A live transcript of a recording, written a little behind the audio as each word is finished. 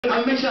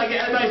I'll make sure I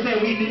get everybody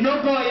saying, we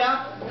know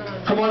Goya.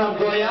 Come on up,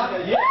 Goya.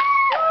 Yeah.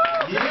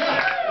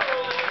 Yeah.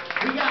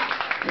 We got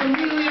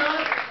Kamylyon.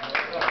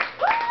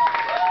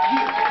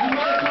 You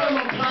want to call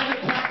him on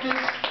private practice?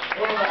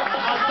 Or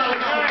I'll start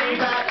going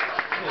back.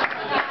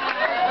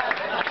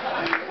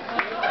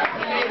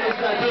 He made this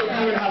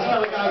debut in I'll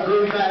start going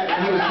groove back.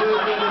 He was really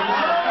good in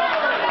that.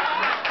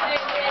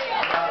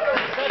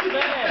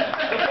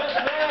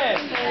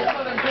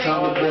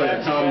 Tom Boy.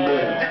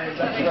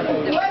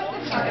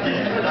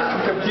 I'm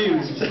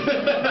confused.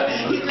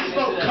 He just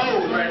spoke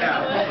code right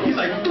now. He's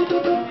like, doo,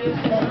 doo, doo.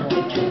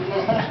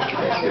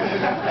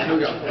 Here we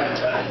go.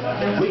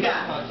 We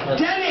got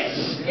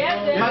Dennis. Yes,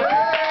 Dennis.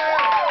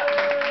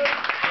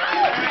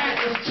 This man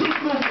is too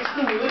cool for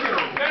school. Look at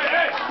him.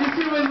 You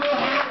see his little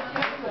hair?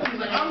 He's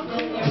like, I'm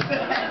cool.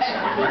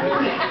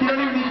 He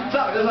don't even need to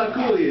talk. That's how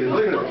cool he is.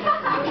 Look at him.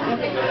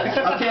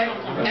 Okay,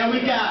 and we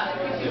got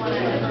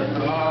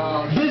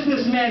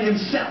businessman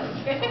himself.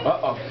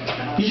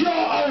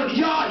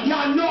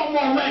 Y'all know him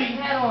already.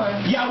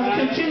 Y'all will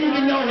continue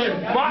to know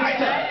him.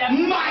 Mr.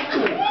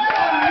 Michael.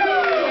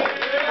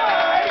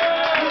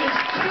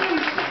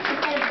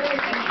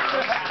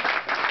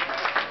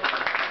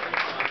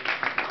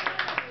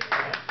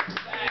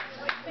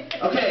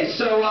 Okay,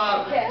 so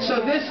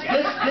this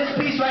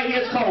piece right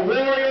here is called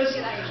Warriors.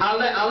 I'll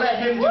let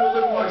him do a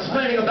little more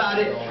explaining about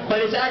it, but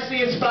it's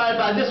actually inspired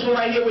by this one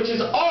right here, which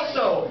is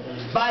also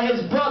by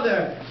his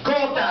brother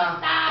Kota.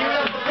 Give it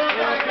up for Kota.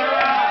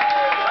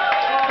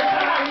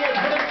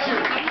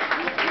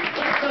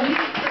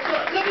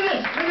 Look at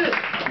this.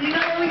 He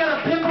not only got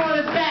a pimple on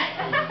his back,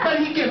 but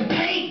he can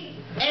paint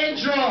and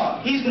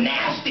draw. He's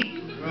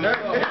nasty.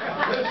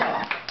 Good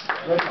talk.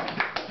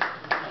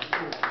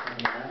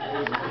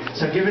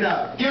 So give it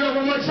up. Give it up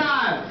one more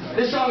time.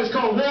 This song is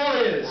called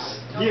Warriors.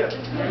 Yeah.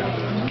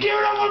 Give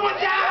it up one more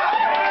time.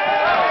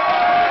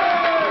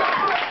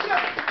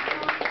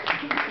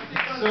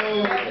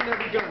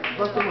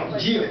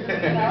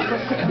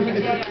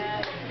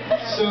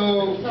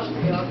 So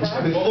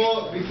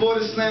before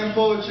the slam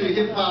poetry,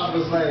 hip hop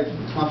was like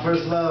my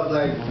first love.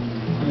 Like,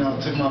 you know,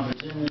 took my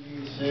virginity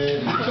and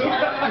shit. It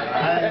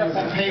was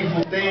a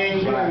painful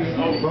thing,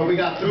 but we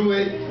got through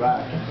it. You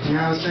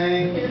know what I'm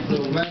saying? A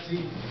little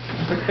messy.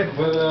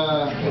 But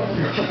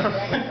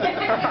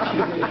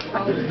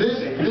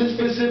this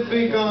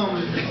specific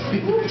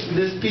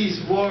this piece,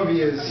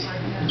 Warriors,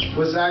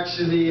 was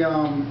actually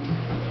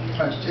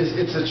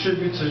it's a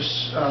tribute to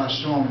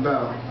Sean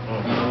Bell,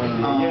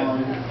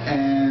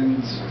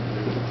 and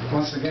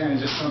once again,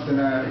 it's just something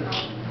that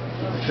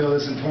I feel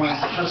is important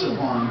to touch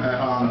upon,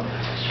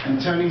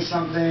 and turning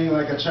something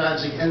like a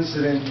tragic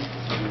incident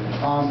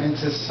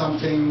into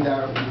something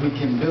that we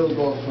can build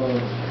off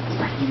of.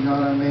 You know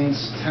what I mean?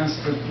 Hence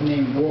the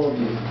name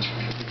Warrior.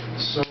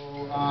 So,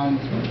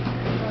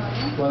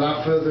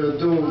 without further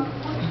ado,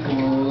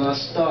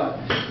 let's start.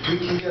 We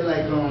can get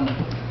like more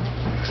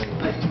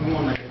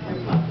like a hip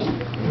hop.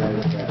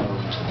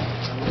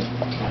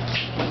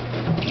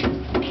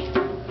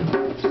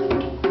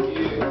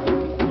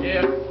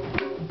 Yeah.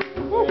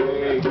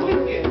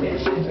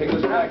 Take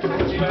us back.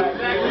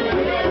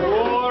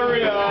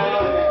 Warrior.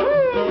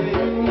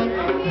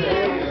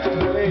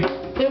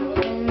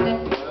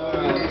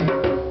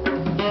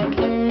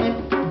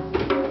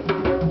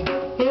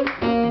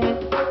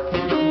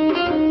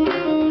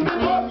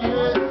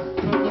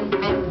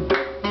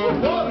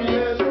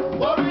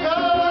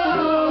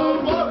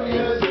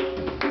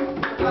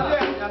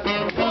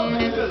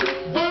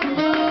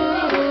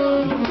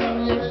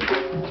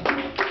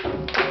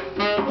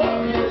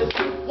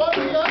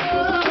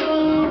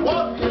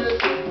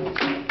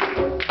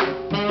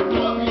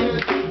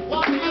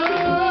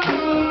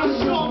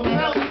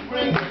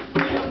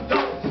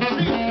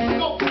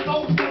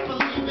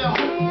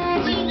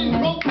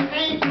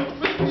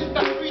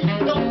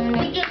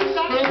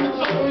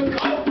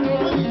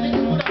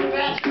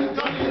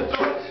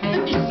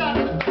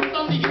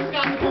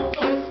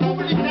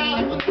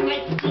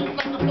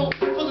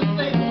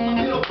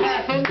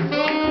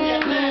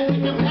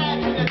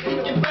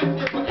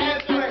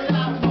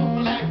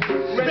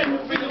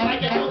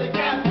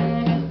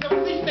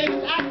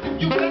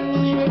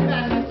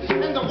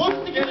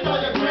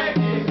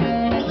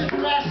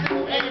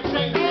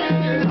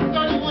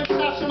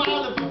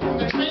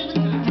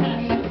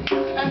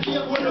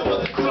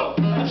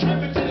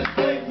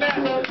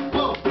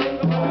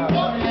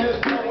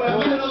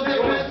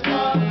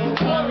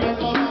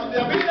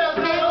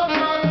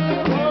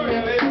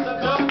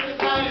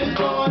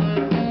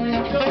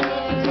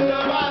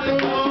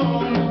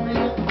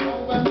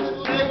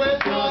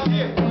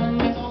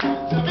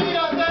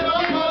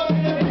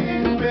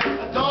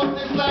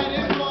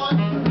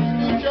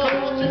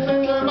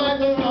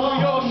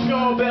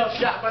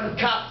 Shot by the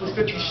cops with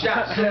 50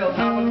 shot shells.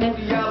 How I know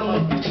the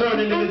album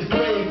turning in his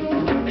grave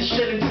and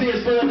shedding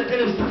tears for all the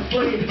innocent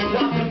slaves.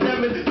 While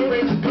condemning the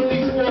range of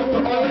police force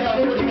for all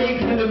hell. 40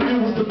 gauges in the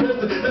view was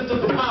supposed to lift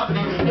up the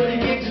poverty. 30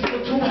 gauges for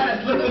 2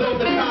 hats lifted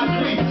over the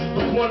concrete.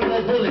 With one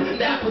more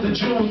bullet, that for the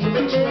Jews. To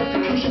make sure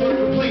execution was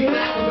complete,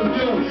 that was the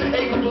view.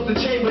 Acres was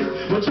the chambers,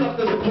 where truck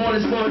was a born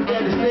is born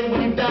dead. The same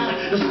when you die.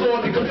 The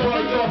sword become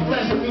part of your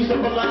flesh. If you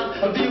symbolize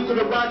a view could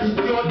arise as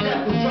your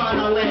death was trying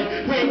our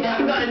land. We ain't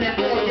got nothing at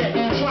all yet.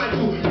 You trying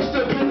to. You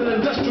still building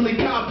industrially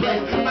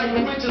complex. Like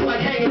the riches like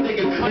hanging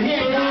niggas. But he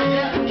ain't died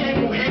yet.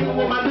 Came from hanging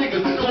with my